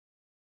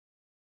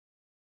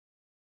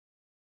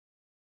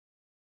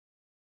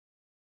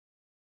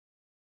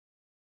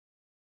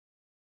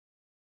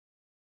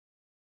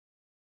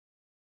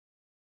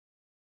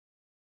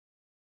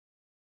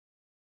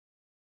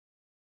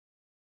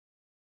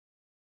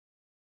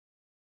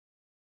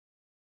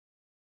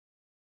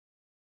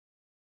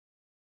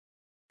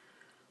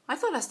I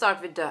thought I'd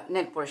start with the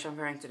nail polish I'm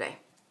wearing today.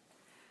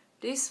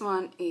 This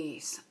one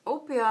is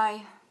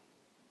OPI.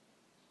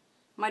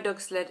 My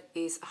dog sled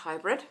is a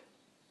hybrid.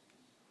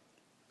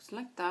 Looks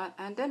like that.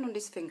 And then on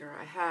this finger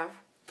I have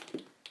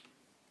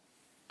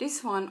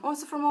this one,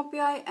 also from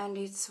OPI, and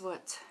it's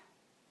what?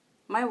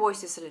 My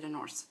Voice is a Little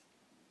Norse.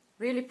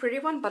 Really pretty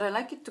one, but I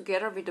like it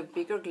together with a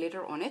bigger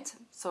glitter on it.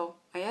 So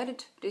I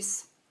added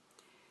this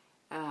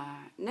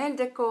nail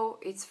deco.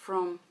 It's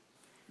from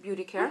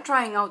Beauty Care. I'm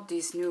trying out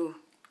this new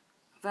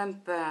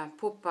Vamp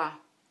Pupa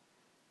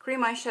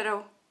cream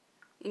eyeshadow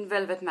in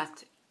Velvet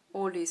Matte.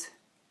 All these,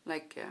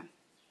 like,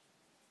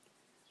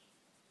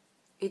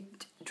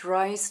 it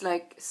dries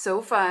like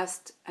so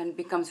fast and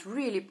becomes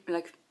really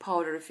like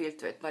powdery feel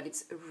to it, but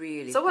it's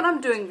really... So what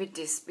I'm doing with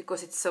this,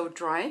 because it's so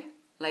dry,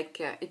 like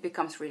it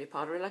becomes really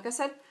powdery, like I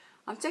said,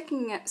 I'm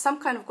taking some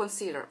kind of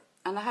concealer,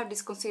 and I have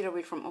this concealer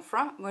with from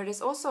Ofra, where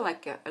there's also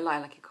like a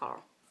lilac color.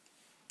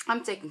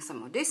 I'm taking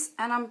some of this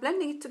and I'm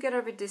blending it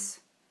together with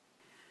this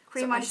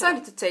cream eyeshadow. I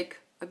decided to take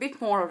a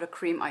bit more of the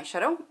cream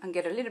eyeshadow and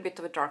get a little bit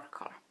of a darker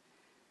color.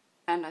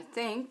 And I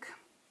think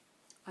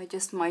I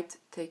just might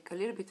take a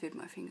little bit with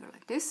my finger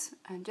like this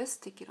and just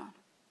stick it on.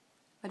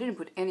 I didn't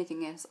put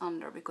anything else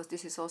under because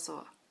this is also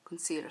a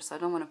concealer, so I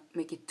don't want to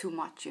make it too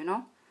much, you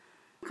know.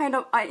 Kind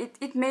of,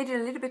 it made it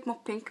a little bit more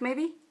pink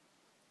maybe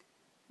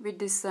with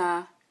this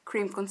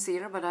cream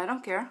concealer, but I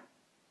don't care.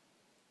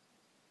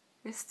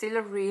 It's still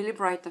a really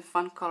bright and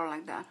fun color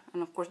like that.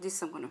 And of course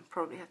this I'm gonna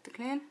probably have to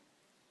clean.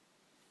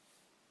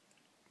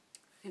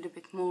 A little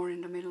bit more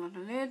in the middle of the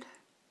lid.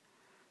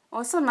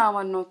 Also now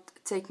I'm not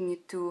taking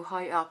it too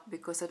high up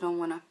because I don't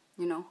wanna,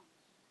 you know,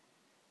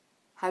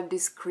 have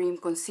this cream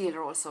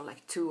concealer also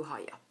like too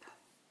high up.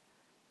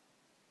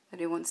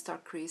 That it won't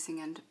start creasing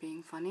and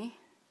being funny.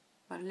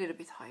 But a little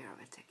bit higher, I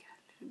will take it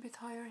a little bit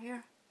higher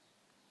here.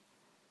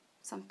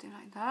 Something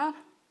like that.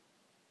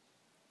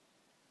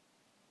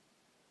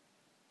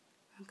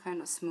 And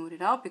kind of smooth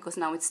it out because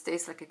now it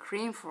stays like a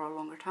cream for a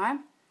longer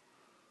time.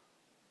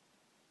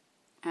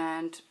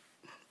 And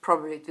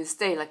probably it will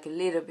stay like a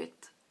little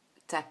bit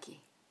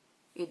tacky.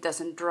 It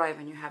doesn't dry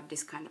when you have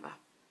this kind of a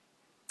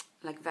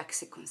like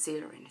waxy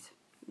concealer in it.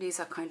 These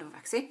are kind of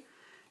waxy.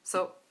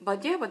 So,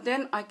 but yeah, but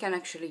then I can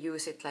actually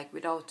use it like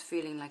without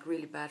feeling like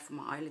really bad for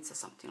my eyelids or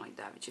something like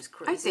that, which is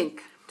crazy. I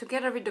think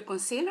together with the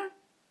concealer,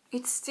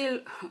 it's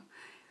still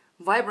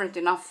vibrant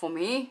enough for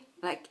me,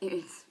 like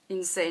it's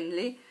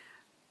insanely.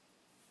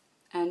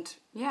 And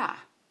yeah,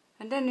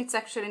 and then it's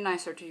actually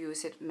nicer to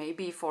use it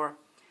maybe for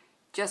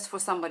just for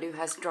somebody who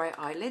has dry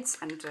eyelids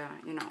and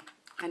you know,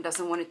 and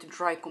doesn't want it to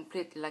dry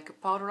completely like a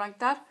powder like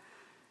that,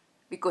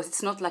 because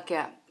it's not like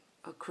a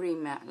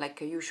cream like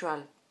a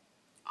usual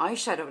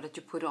eyeshadow that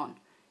you put on.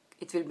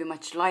 It will be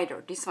much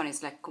lighter. This one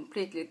is like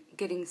completely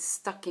getting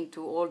stuck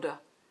into all the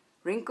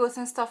wrinkles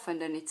and stuff,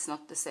 and then it's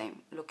not the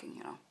same looking,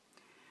 you know.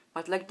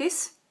 But like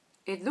this,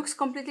 it looks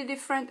completely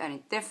different and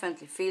it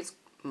definitely feels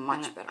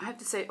much better. I have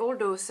to say, all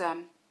those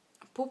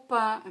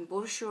Pupa and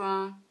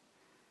Bourjois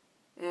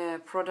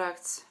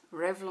products,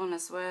 Revlon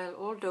as well,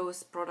 all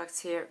those products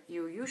here,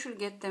 you usually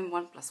get them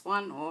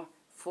 1+1 or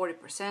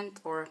 40%,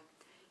 or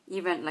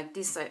even like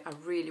this I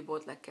really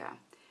bought like a,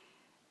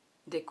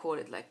 they call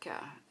it like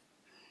a,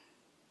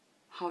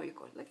 how you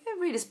call it, like a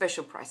really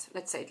special price,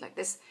 let's say it like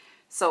this.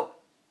 So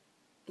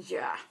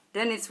yeah,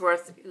 then it's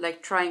worth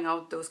like trying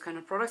out those kind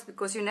of products,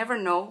 because you never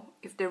know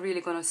if they're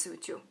really gonna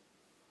suit you.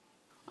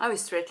 I will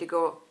straightly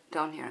go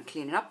down here and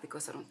clean it up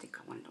because I don't think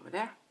I want it over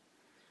there.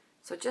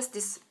 So just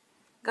this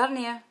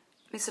Garnier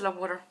micellar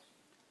water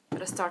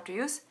that I start to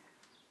use,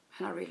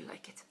 and I really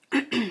like it.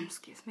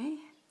 Excuse me.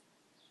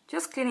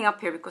 Just cleaning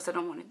up here because I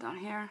don't want it down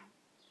here.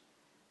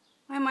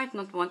 I might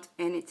not want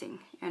anything,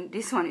 and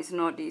this one is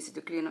not easy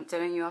to clean, I'm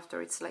telling you.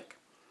 After, it's like,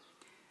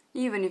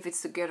 even if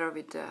it's together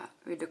with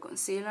the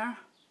concealer,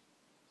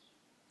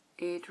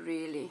 it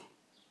really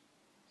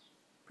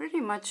pretty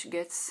much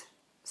gets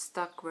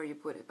stuck where you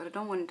put it. But I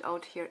don't want it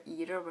out here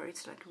either, where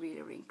it's like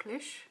really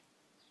wrinklish.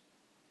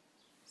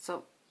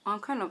 So I'm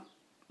kind of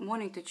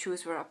wanting to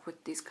choose where I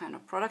put these kind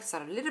of products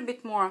that are a little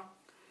bit more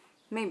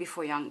maybe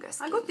for younger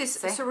skin. I got this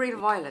Surreal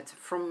Violet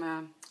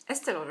from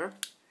Estee Lauder.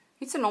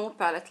 It's a normal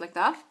palette like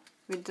that,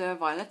 with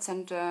violets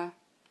and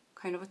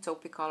kind of a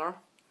taupey color.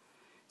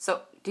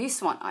 So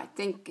this one, I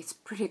think it's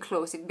pretty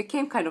close. It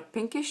became kind of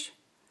pinkish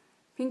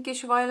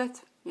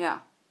violet. Yeah,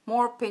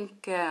 more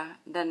pink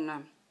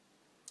than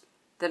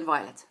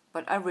violet,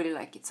 but I really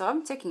like it. So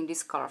I'm taking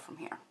this color from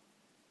here,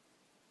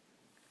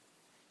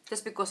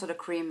 just because of the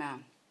cream.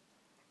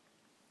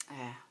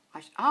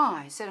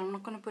 I said I'm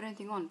not going to put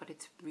anything on, but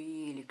it's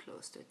really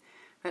close to it.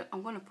 Well,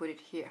 I'm going to put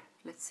it here.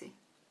 Let's see.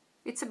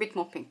 It's a bit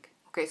more pink.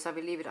 Okay, so I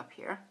will leave it up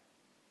here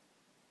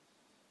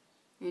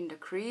in the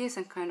crease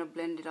and kind of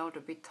blend it out a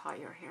bit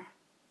higher here.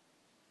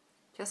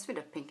 Just with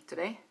a pink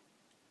today.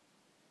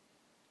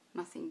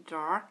 Nothing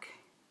dark.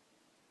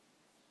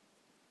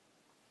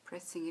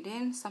 Pressing it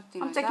in,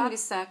 something like that. I'm taking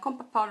this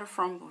compact powder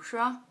from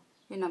Bourjois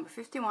in number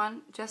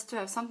 51, just to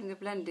have something to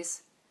blend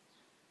this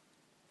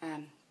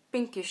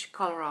pinkish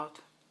color out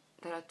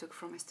that I took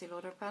from Estee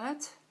Lauder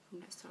palette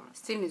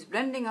Still needs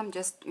blending. I'm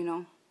just, you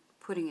know,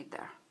 putting it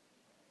there,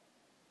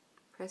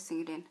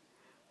 pressing it in.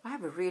 I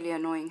have a really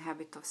annoying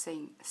habit of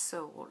saying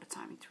so all the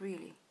time. It's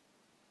really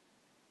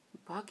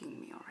bugging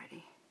me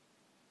already.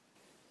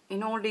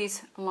 In all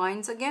these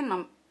lines again,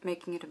 I'm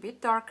making it a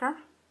bit darker,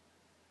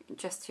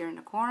 just here in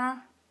the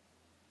corner.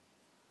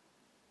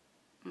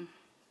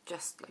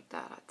 Just like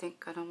that. I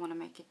think I don't want to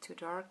make it too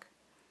dark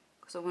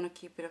because I want to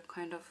keep it a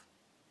kind of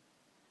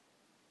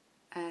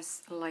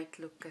as light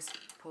look as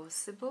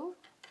possible.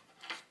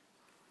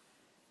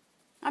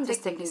 I'm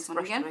just taking this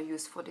brush that I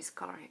used for this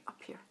color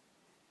up here.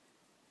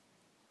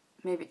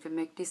 Maybe it will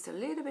make this a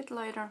little bit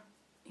lighter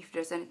if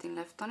there's anything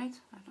left on it.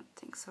 I don't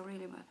think so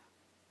really, but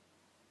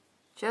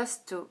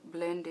just to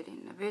blend it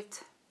in a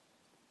bit.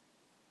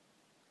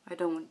 I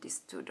don't want this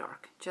too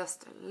dark,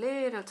 just a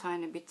little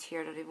tiny bit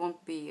here that it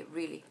won't be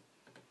really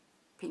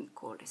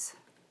pink all this.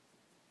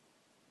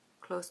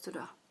 Close to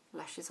the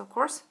lashes, of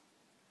course,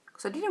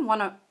 because I didn't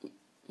want to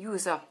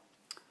use a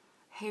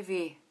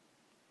heavy,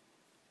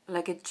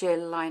 like a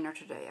gel liner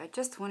today. I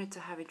just wanted to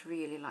have it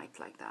really light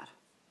like that.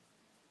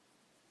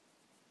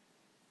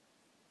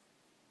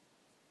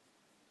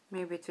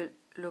 Maybe it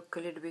will look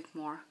a little bit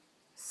more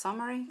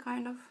summery,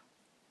 kind of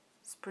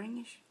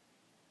springish.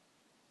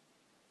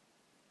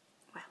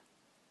 Well,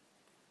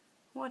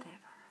 whatever.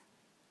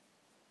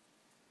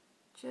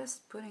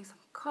 Just putting some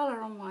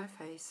color on my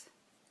face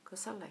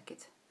because I like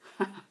it.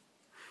 Yeah.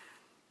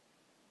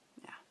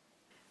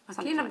 I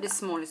clean up this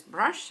smallest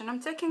brush and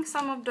I'm taking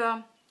some of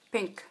the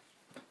pink.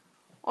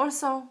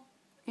 Also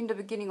in the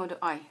beginning of the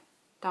eye,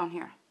 down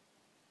here.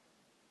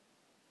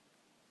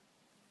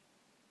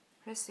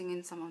 Pressing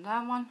in some of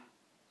that one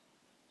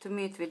to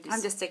meet with this.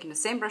 I'm just taking the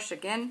same brush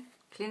again,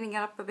 cleaning it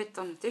up a bit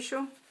on the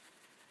tissue.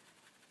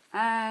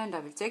 And I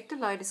will take the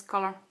lightest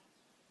color.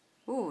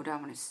 Ooh, that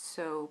one is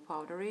so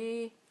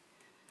powdery.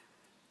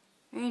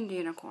 In the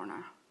inner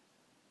corner.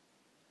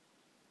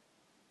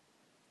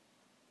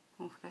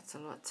 Oh, that's a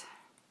lot.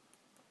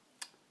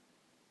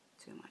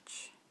 Too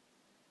much.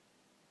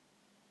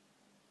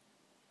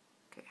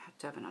 Okay, I have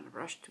to have another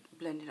brush to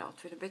blend it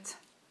out with a bit.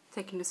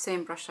 Taking the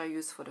same brush I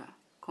used for the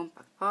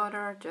compact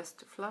powder, just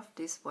to fluff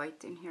this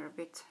white in here a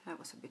bit. That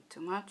was a bit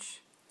too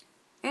much.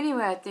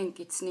 Anyway, I think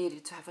it's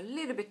needed to have a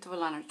little bit of a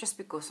liner just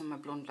because of my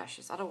blonde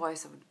lashes.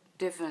 Otherwise, I would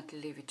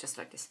definitely leave it just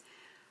like this.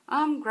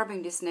 I'm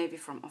grabbing this navy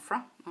from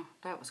Ofra. Oh,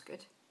 that was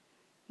good.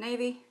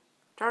 Navy,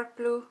 dark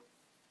blue,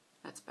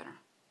 that's better.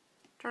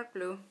 Dark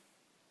blue,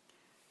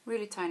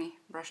 really tiny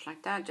brush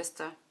like that. Just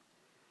a,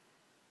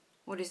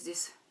 what is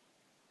this?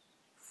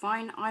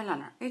 Fine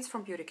eyeliner. It's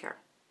from Beauty Care.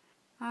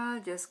 I'll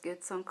just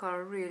get some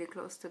color really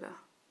close to the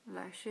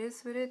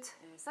lashes with it.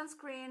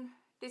 Sunscreen,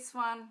 this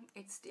one,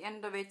 it's the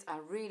end of it. I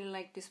really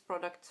like this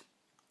product,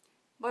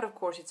 but of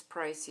course it's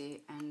pricey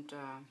and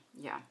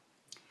yeah.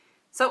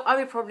 So I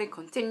will probably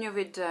continue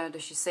with the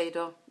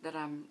Shiseido that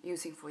I'm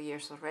using for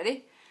years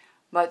already.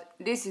 But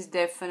this is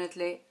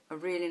definitely a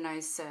really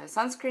nice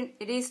sunscreen.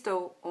 It is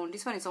though, on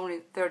this one it's only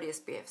 30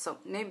 SPF, so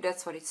maybe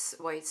that's why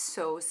it's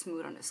so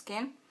smooth on the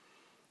skin.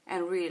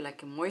 And really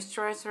like a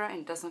moisturizer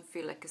and doesn't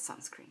feel like a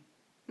sunscreen.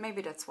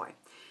 Maybe that's why.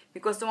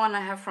 Because the one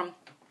I have from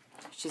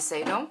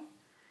Shiseido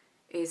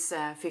is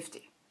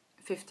 50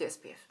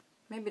 SPF.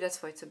 Maybe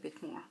that's why it's a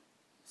bit more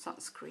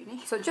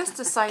sunscreeny. So just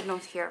a side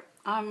note here.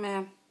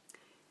 I'm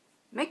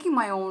making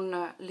my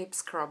own lip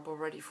scrub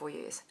already for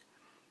years,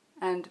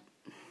 and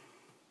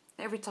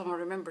every time I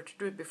remember to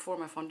do it before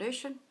my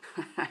foundation,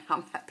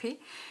 I'm happy.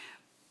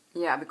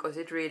 Yeah, because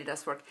it really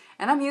does work.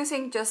 And I'm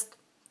using just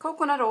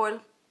coconut oil,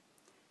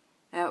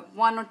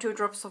 1 or 2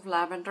 drops of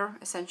lavender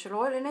essential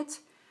oil in it,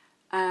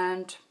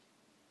 and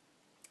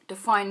the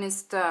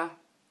finest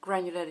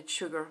granulated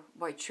sugar,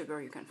 white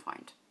sugar you can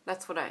find.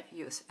 That's what I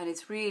use, and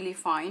it's really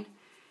fine.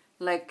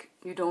 Like,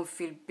 you don't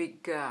feel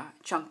big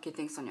chunky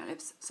things on your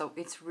lips, so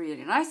it's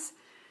really nice.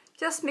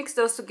 Just mix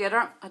those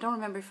together. I don't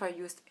remember if I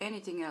used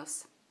anything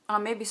else.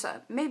 Maybe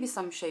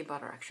some shea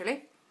butter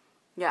actually.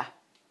 Yeah,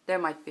 there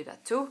might be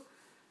that too.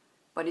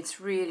 But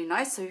it's really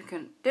nice, so you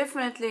can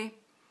definitely,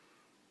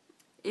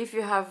 if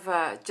you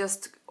have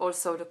just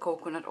also the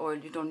coconut oil,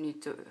 you don't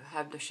need to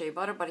have the shea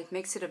butter, but it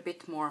makes it a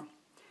bit more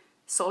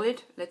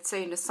solid. Let's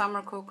say in the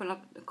summer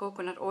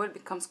coconut oil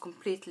becomes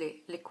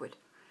completely liquid.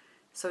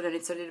 So then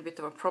it's a little bit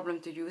of a problem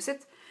to use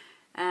it.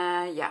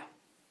 Yeah,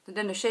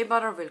 then the shea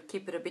butter will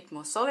keep it a bit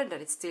more solid,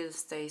 that it still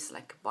stays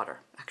like butter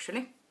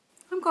actually.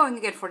 I'm going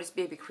again for this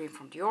BB cream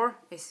from Dior.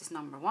 This is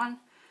 #1.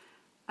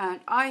 And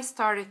I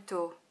started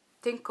to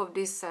think of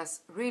this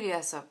as really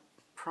as a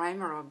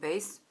primer or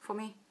base for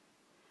me.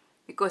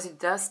 Because it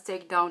does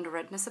take down the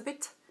redness a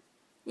bit.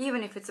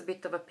 Even if it's a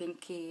bit of a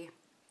pinky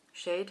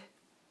shade.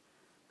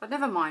 But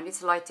never mind,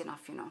 it's light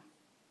enough, you know.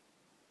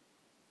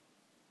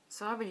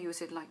 So I will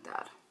use it like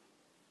that.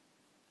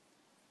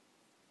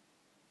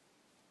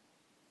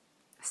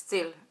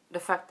 Still, the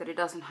fact that it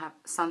doesn't have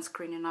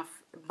sunscreen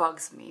enough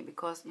bugs me,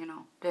 because, you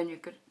know, then you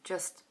could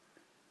just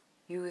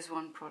use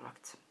one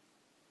product.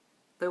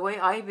 The way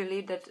I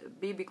believe that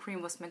BB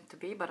cream was meant to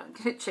be, but I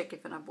didn't check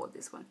it when I bought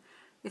this one.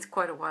 It's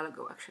quite a while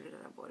ago actually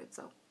that I bought it,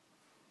 so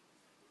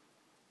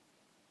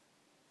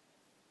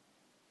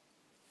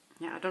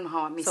Yeah, I don't know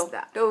how I missed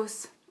that.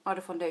 Those are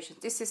the foundations.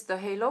 This is the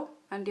Halo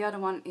and the other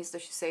one is the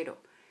Shiseido.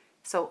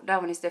 So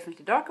that one is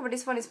definitely darker, but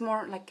this one is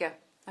more like a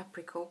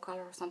apricot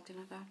color or something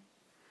like that.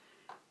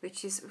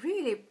 Which is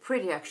really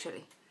pretty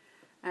actually.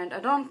 And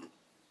I don't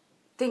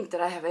think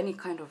that I have any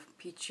kind of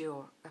peachy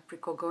or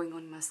apricot going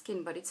on my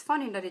skin, but it's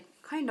funny that it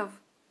kind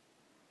of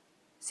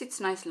sits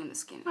nicely on the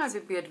skin. I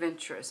will be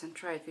adventurous and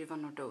try it with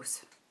one of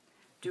those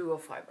duo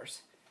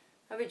fibers.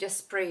 I will just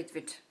spray it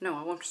with, no,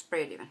 I won't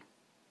spray it even.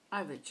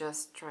 I will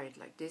just try it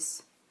like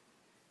this,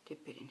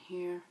 dip it in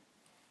here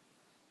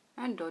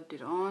and dot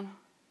it on.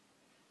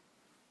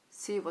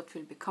 See what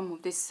will become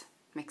of this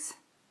mix.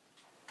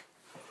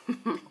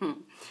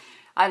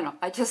 I don't know,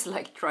 I just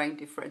like trying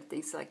different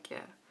things like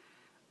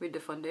with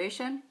the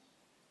foundation.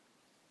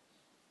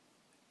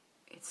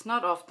 It's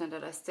not often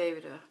that I stay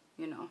with a,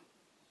 you know,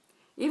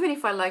 even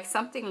if I like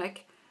something,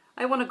 like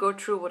I want to go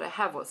through what I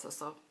have also,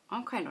 so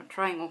I'm kind of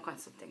trying all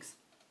kinds of things.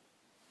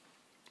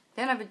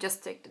 Then I will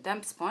just take the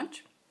damp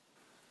sponge.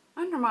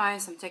 Under my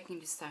eyes I'm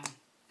taking this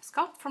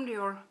Scalp from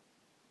Dior.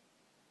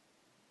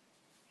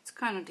 It's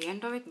kind of the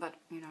end of it, but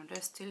you know,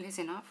 there still is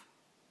enough.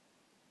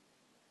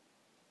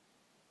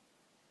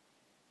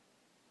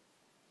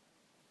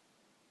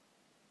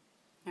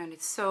 And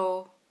it's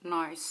so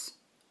nice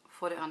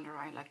for the under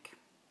eye, like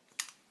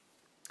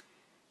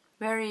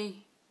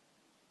very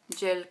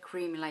gel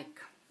creamy like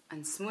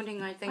and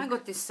smoothing, I think. I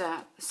got this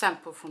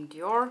sample from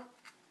Dior.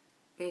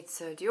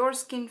 It's a Dior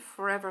Skin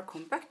Forever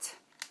Compact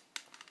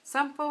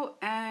sample,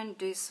 and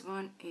this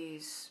one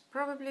is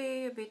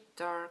probably a bit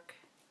dark.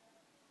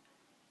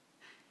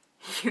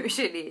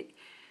 Usually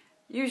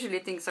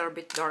things are a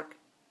bit dark.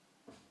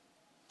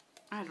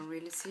 I don't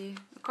really see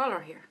the color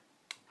here.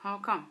 How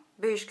come?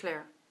 Beige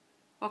clear.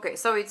 Okay,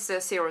 so it's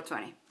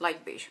 020,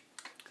 light beige.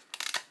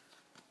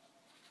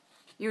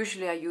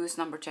 Usually I use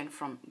number 10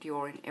 from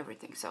Dior in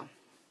everything, so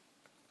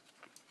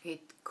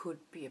it could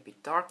be a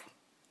bit dark.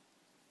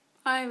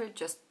 I will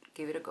just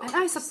give it a go. And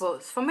I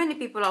suppose for many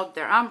people out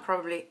there, I'm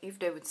probably, if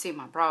they would see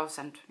my brows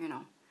and, you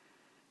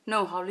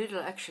know how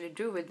little I actually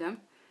do with them,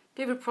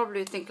 they would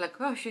probably think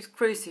like, oh, she's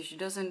crazy, she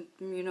doesn't,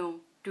 you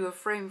know, do a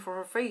frame for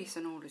her face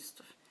and all this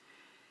stuff.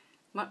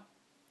 But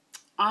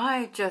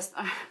I'm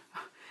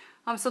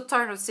so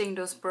tired of seeing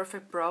those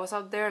perfect brows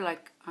out there,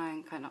 like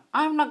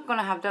I'm not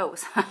gonna have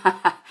those.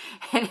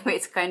 Anyway,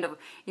 it's kind of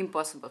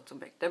impossible to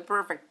make them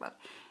perfect, but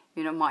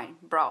you know, my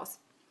brows.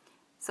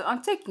 So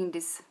I'm taking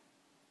this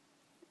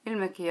Il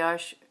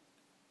Maquillage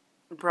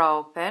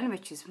brow pen,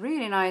 which is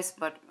really nice,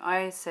 but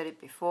I said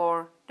it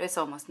before, there's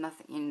almost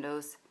nothing in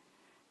those.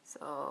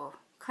 So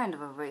kind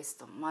of a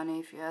waste of money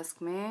if you ask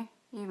me,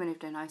 even if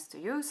they're nice to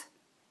use.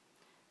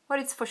 But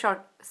it's for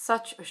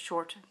such a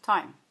short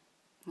time,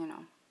 you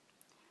know.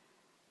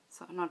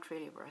 So not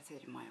really worth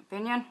it in my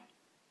opinion.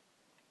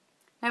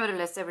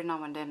 Nevertheless, every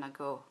now and then I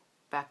go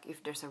back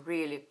if there's a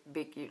really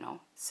big, you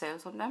know,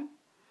 sales on them.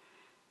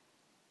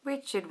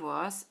 Which it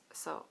was,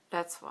 so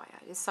that's why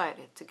I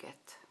decided to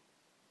get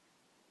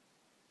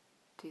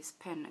this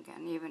pen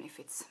again, even if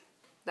it's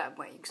that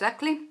way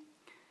exactly.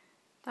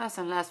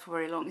 Doesn't last for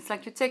very long. It's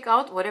like you take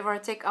out, whatever I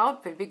take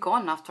out will be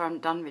gone after I'm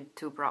done with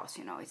 2 brows,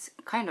 you know. It's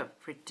kind of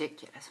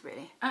ridiculous,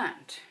 really.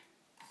 And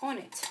on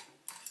it,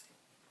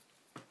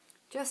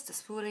 just a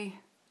spoolie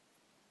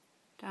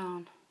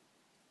down,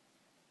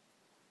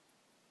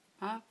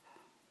 up,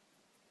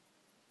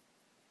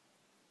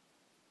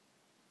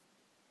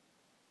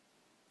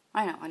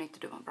 I know, I need to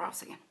do my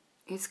brows again.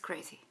 It's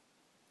crazy.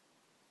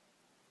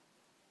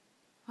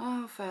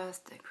 How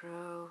fast they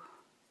grow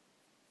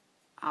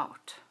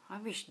out. I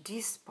wish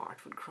this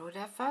part would grow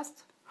that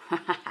fast.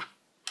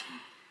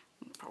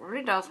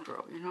 Probably does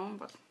grow, you know,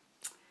 but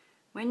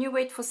when you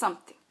wait for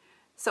something.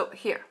 So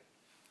here,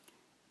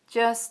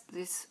 just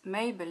this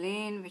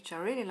Maybelline, which I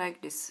really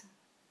like, this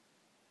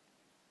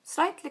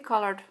slightly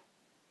colored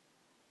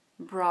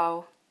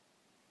brow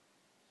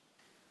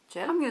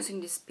gel. I'm using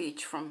this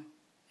peach from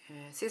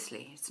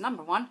Sisley. It's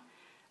number 1,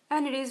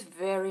 and it is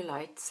very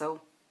light,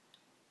 so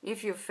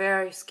if you're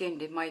fair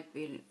skinned, it might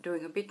be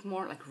doing a bit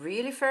more, like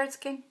really fair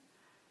skin.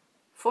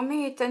 For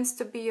me, it tends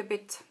to be a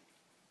bit,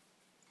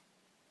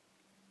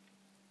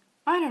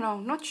 I don't know,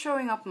 not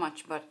showing up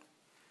much, but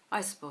I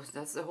suppose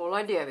that's the whole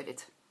idea with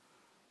it.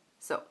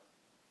 So,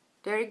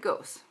 there it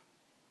goes.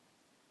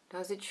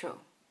 Does it show?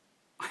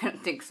 I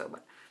don't think so,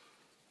 but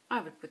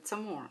I will put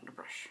some more on the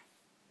brush.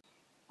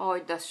 Oh,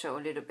 it does show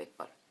a little bit,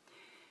 but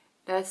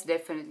that's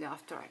definitely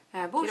after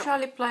I... Bourjois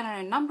lip liner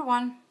in number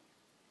 1.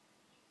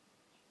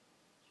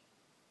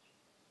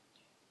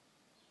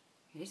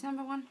 It is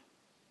number 1?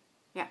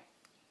 Yeah.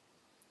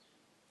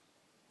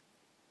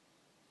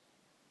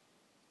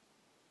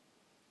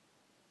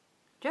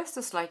 Just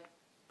a slight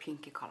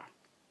pinky color.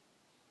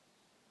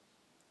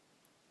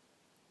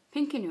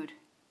 Pinky nude.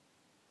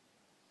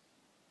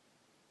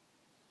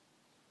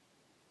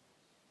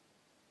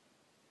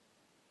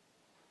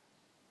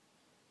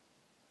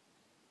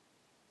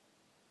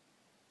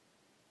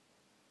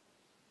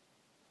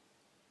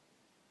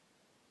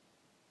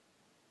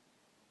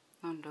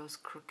 On those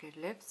crooked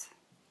lips.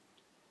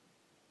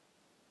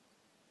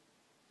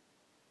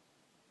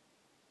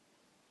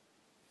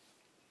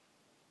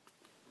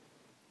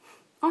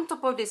 On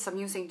top of this, I'm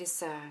using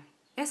this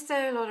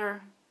Estee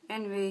Lauder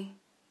Envy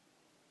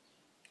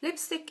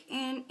lipstick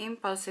in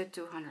Impulsive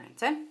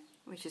 210,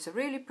 which is a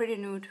really pretty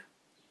nude,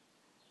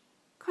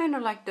 kind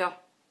of like the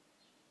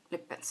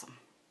lip pencil.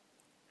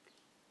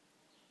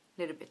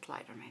 A little bit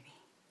lighter maybe.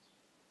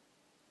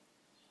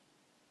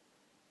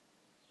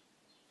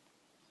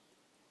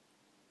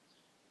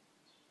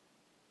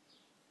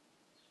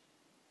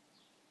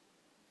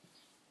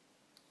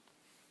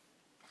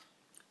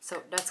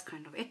 So that's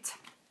kind of it.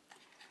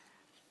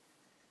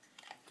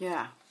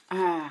 Yeah,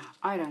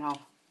 I don't know.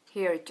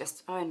 Here it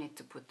just, I need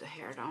to put the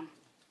hair down.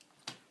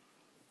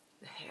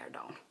 The hair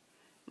down.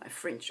 My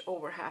fringe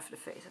over half the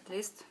face at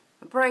least.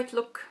 A bright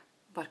look,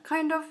 but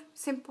kind of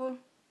simple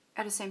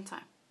at the same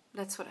time.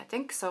 That's what I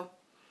think. So,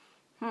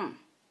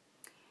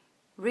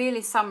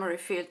 really summery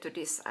feel to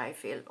this, I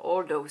feel.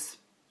 All those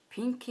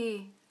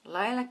pinky,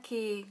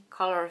 lilac-y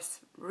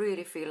colors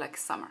really feel like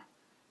summer.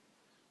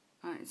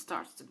 And it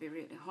starts to be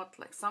really hot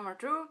like summer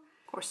too.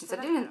 Of course, since I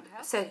didn't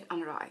set it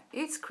under eye,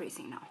 it's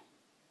creasing now.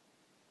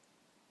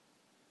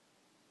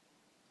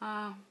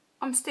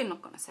 I'm still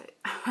not gonna set it.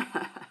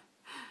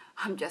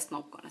 I'm just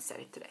not gonna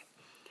set it today.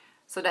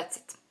 So that's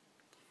it.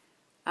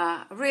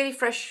 Really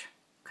fresh,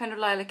 kind of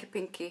lilac-y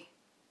pinky.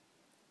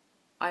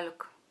 I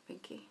look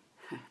pinky.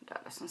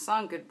 That doesn't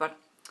sound good, but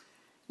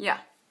yeah,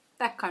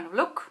 that kind of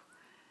look.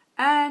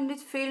 And it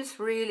feels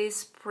really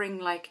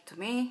spring-like to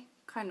me.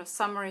 Kind of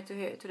summery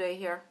today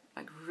here,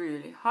 like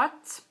really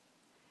hot.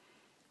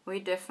 We're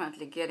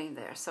definitely getting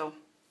there. So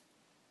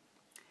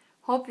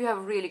hope you have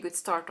a really good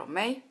start of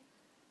May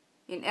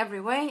in every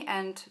way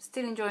and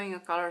still enjoying your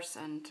colors,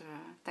 and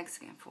thanks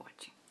again for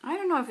watching. I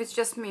don't know if it's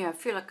just me, I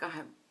feel like I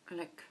have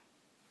like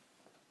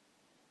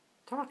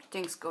dark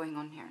things going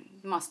on here.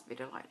 It must be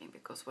the lighting,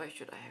 because why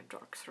should I have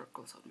dark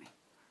circles on me?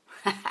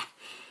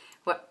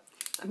 Well,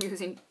 I'm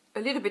using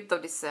a little bit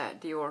of this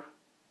Dior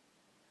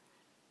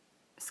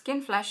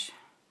Skin Flash,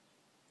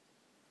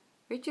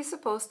 which is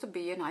supposed to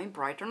be an eye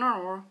brightener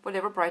or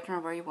whatever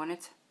brightener where you want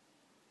it.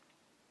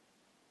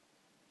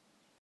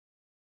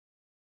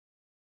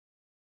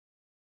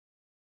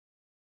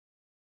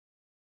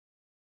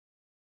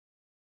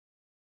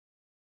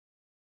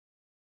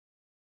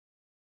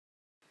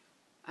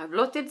 I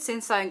blotted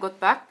since I got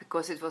back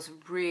because it was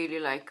really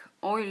like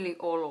oily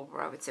all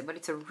over, I would say, but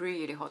it's a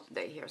really hot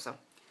day here. So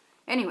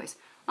anyways,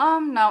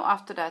 now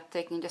after that,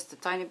 taking just a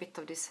tiny bit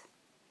of this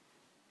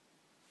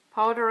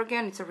powder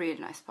again. It's a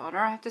really nice powder,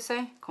 I have to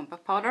say,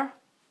 compact powder.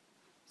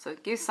 So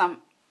it gives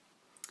some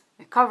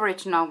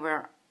coverage now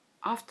where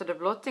after the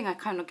blotting I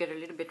kind of get a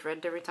little bit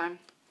red every time,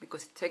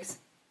 because it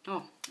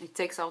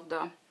takes out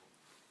the,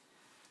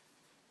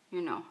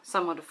 you know,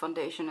 some of the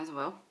foundation as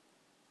well.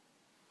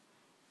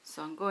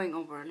 So I'm going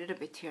over a little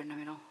bit here in the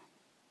middle.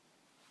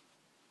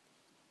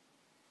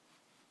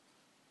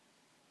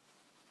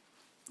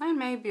 And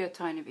maybe a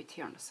tiny bit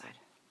here on the side.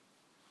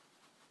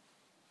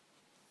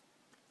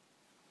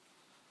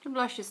 The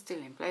blush is still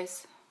in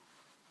place.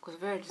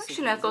 Because where does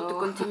actually I thought to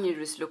continue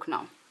this look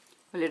now.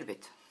 A little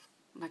bit.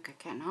 Like I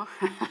can, huh?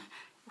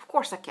 Of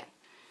course I can.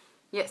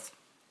 Yes.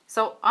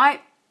 So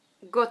I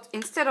got,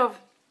 instead of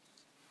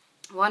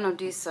one of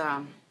these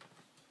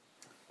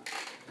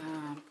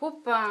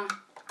Pupa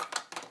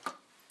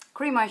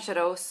cream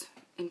eyeshadows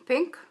in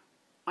pink,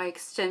 I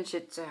exchanged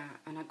it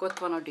and I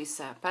got one of these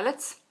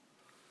palettes.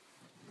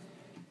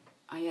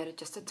 I added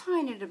just a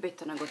tiny little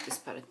bit and I got this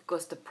palette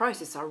because the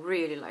prices are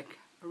really like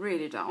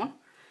really down.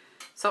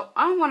 So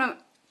I want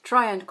to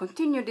try and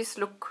continue this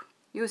look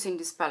using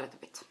this palette a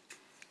bit.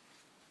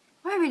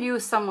 I will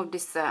use some of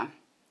this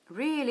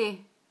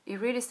really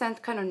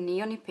iridescent kind of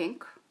neon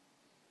pink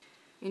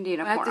in the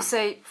inner corner. I have to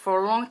say,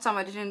 for a long time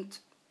I didn't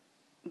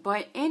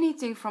buy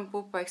anything from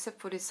Pupa except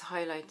for this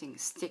highlighting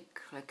stick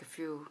like a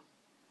few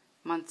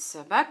months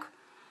back.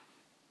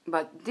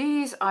 But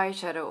these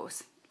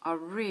eyeshadows are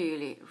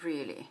really,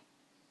 really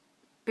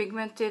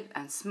pigmented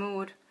and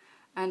smooth,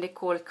 and they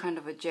call it kind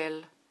of a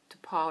gel to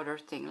powder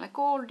thing, like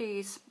all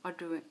these are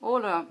doing,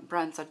 all the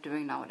brands are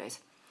doing nowadays.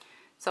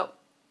 So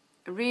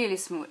really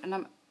smooth, and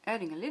I'm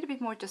adding a little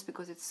bit more just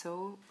because it's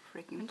so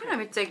freaking pretty. Then I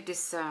will take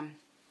this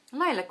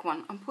lilac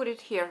one and put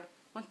it here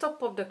on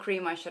top of the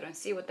cream eyeshadow and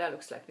see what that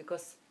looks like,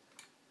 because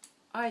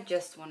I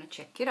just want to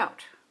check it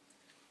out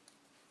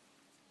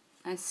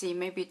and see,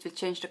 maybe it will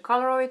change the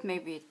color of it,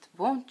 maybe it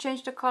won't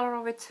change the color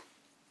of it.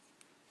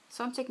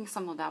 So I'm taking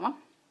some of that one.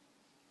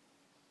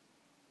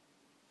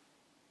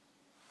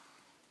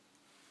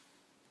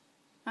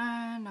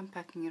 And I'm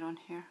packing it on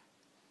here.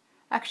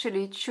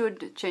 Actually, it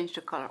should change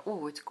the color.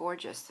 Oh, it's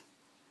gorgeous.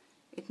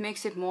 It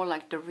makes it more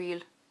like the real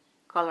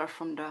color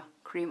from the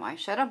cream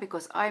eyeshadow,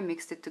 because I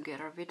mixed it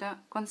together with a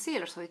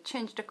concealer, so it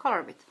changed the color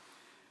a bit.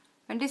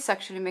 And this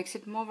actually makes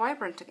it more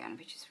vibrant again,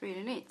 which is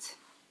really neat.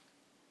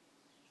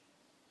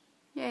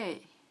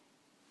 Yay!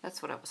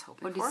 That's what I was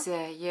hoping for. This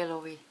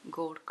yellowy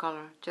gold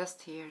color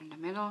just here in the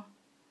middle,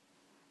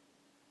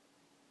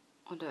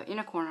 or the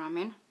inner corner I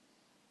mean,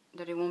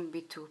 that it won't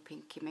be too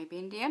pinky maybe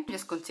in the end.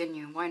 Just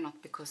continue, why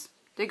not, because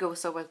they go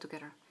so well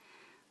together.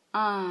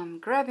 I'm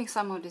grabbing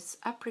some of this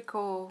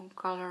apricot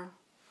color,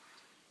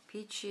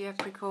 peachy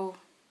apricot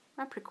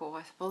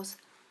I suppose,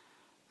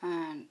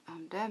 and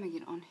I'm dabbing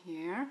it on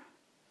here.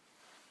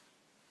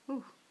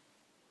 Ooh.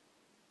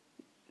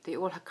 They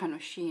all have kind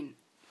of sheen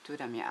to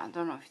them. Yeah, I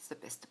don't know if it's the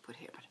best to put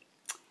here, but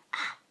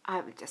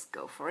I will just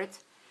go for it.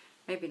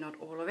 Maybe not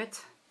all of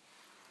it.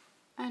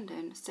 And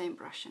then same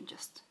brush and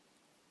just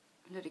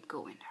let it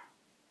go in there.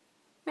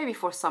 Maybe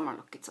for summer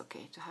look it's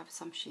okay to have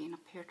some sheen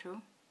up here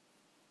too.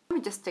 Let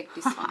me just take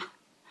this one.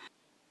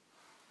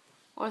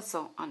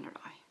 Also under the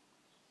eye.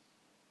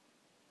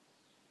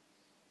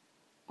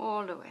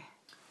 All the way.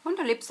 On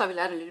the lips I will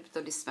add a little bit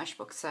of this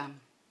Smashbox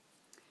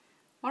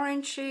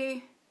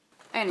orangey.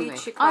 Anyway,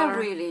 I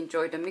really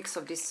enjoyed the mix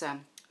of this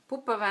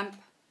Pupa Vamp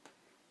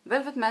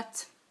Velvet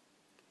Matte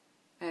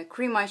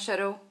cream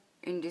eyeshadow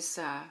in this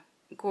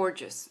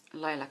gorgeous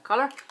lilac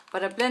color.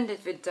 But I blended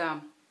with a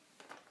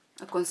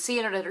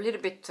concealer that a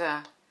little bit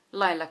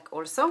lilac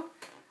also.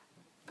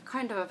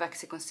 Kind of a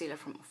waxy concealer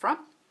from Ofra.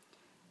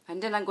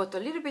 And then I got a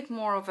little bit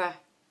more of a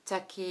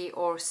tacky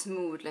or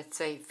smooth, let's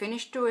say,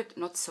 finish to it,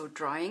 not so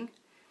drying.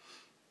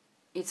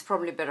 It's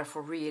probably better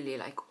for really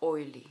like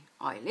oily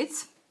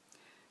eyelids.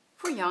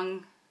 For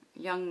young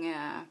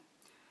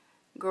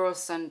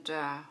girls and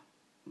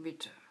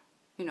with,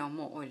 you know,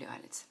 more oily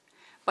eyelids.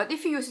 But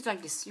if you use it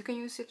like this, you can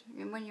use it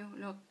when you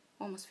look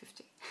almost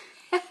 50.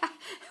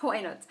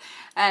 Why not?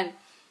 And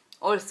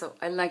also,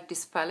 I like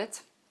this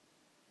palette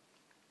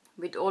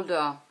with all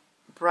the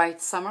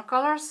bright summer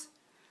colors.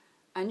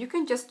 And you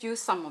can just use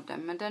some of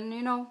them, and then,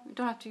 you know, you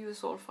don't have to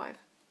use all 5.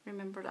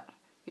 Remember that.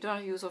 You don't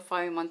have to use all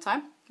 5 in one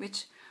time,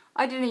 which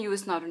I didn't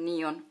use now the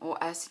neon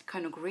or acid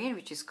kind of green,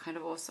 which is kind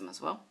of awesome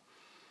as well.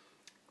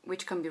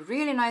 Which can be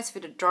really nice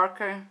with a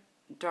darker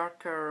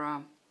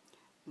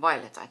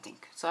violet, I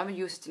think. So I will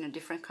use it in a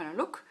different kind of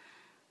look.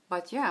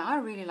 But yeah, I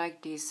really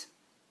like this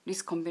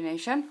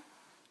combination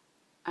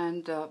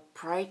and the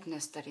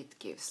brightness that it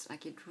gives.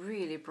 Like it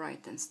really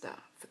brightens the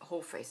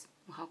whole face.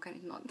 How can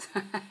it not?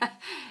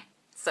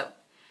 So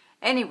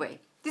anyway,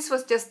 this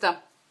was just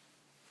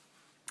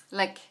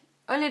like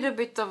a little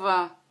bit of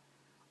a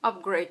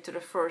upgrade to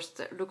the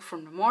first look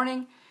from the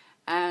morning.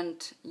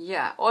 And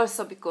yeah,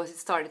 also because it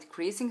started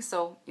creasing,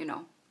 so you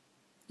know,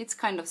 it's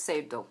kind of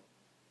saved though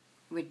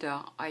with the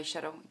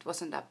eyeshadow. It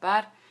wasn't that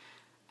bad.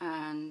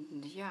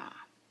 And yeah,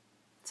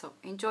 so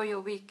enjoy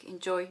your week,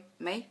 enjoy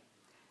May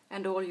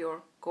and all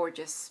your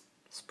gorgeous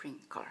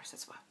spring colors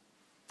as well.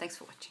 Thanks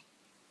for watching.